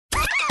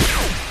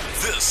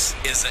This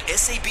is the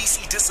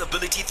SABC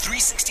Disability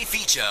 360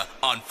 feature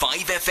on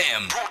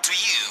 5FM, brought to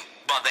you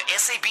by the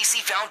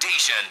SABC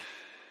Foundation.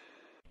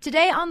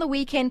 Today on the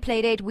Weekend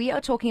Playdate, we are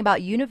talking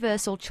about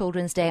Universal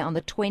Children's Day on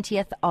the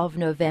 20th of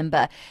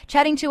November.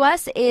 Chatting to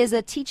us is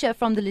a teacher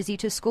from the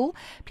Lesotho School.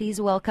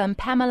 Please welcome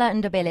Pamela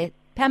Ndobele.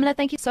 Pamela,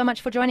 thank you so much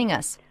for joining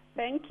us.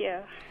 Thank you.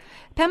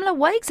 Pamela,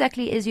 what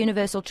exactly is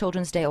Universal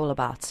Children's Day all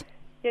about?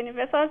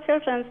 Universal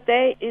Children's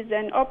Day is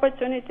an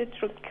opportunity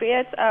to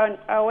create an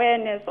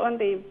awareness on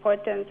the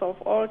importance of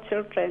all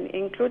children,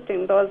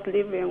 including those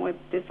living with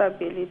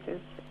disabilities,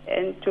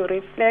 and to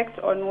reflect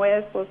on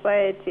where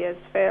society has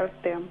failed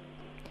them.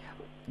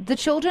 The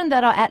children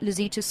that are at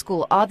Lesotho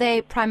School, are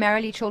they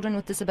primarily children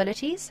with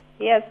disabilities?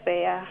 Yes,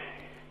 they are.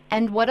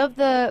 And what are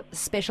the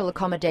special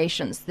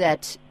accommodations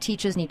that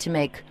teachers need to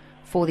make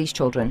for these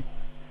children?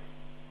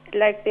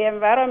 Like the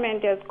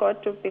environment has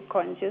got to be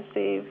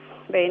conducive.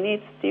 They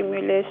need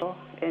stimulation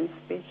and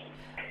speech.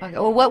 Okay.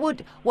 Well,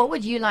 what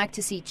would you like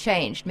to see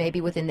changed,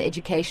 maybe within the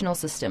educational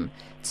system,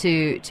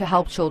 to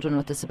help children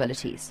with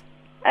disabilities?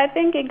 I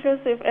think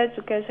inclusive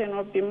education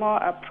would be more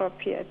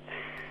appropriate.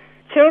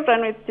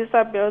 Children with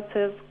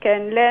disabilities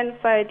can learn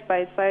side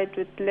by side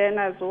with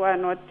learners who are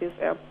not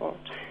disabled,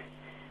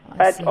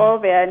 but all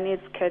their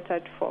needs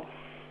catered for.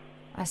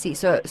 I see.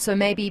 So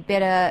maybe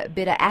better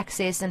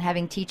access and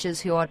having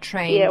teachers who are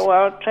trained. Yeah,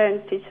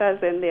 well-trained teachers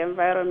and the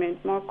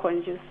environment more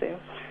conducive.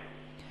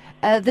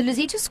 The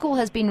Lesotho School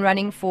has been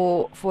running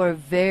for a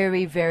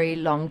very, very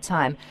long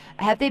time.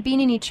 Have there been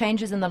any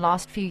changes in the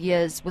last few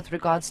years with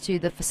regards to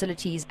the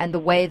facilities and the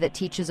way that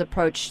teachers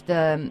approach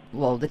the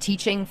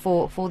teaching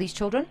for these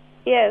children?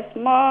 Yes,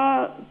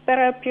 more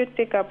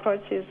therapeutic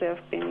approaches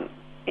have been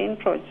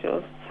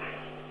introduced.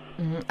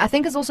 I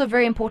think it's also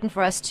very important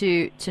for us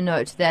to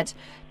note that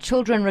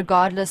children,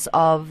 regardless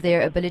of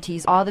their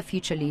abilities, are the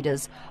future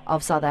leaders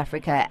of South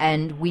Africa,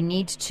 and we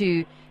need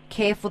to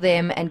care for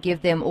them and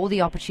give them all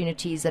the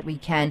opportunities that we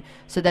can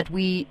so that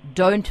we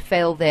don't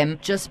fail them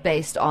just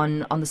based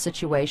on the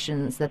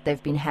situations that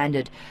they've been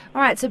handed.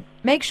 All right, so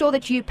make sure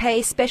that you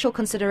pay special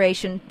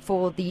consideration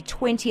for the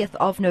 20th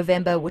of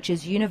November, which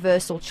is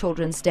Universal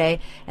Children's Day,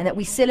 and that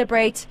we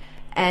celebrate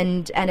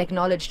and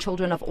acknowledge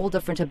children of all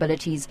different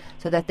abilities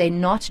so that they're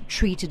not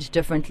treated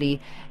differently,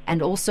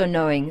 and also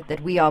knowing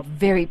that we are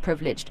very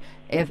privileged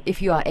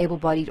if you are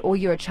able-bodied or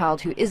you're a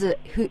child who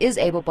is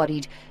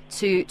able-bodied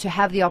to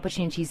have the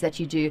opportunities that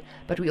you do,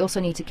 but we also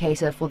need to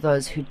cater for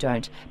those who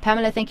don't.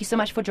 Pamela, thank you so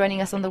much for joining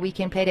us on the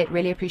Weekend Playdate.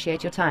 Really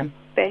appreciate your time.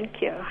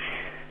 Thank you.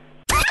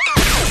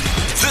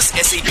 This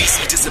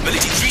SABC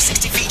Disability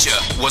 360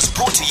 feature was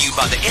brought to you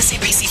by the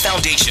SABC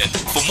Foundation.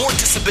 For more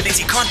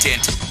disability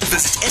content,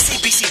 visit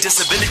SABC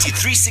Disability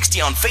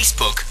 360 on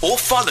Facebook or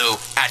follow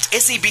at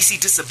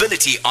SABC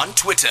Disability on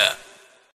Twitter.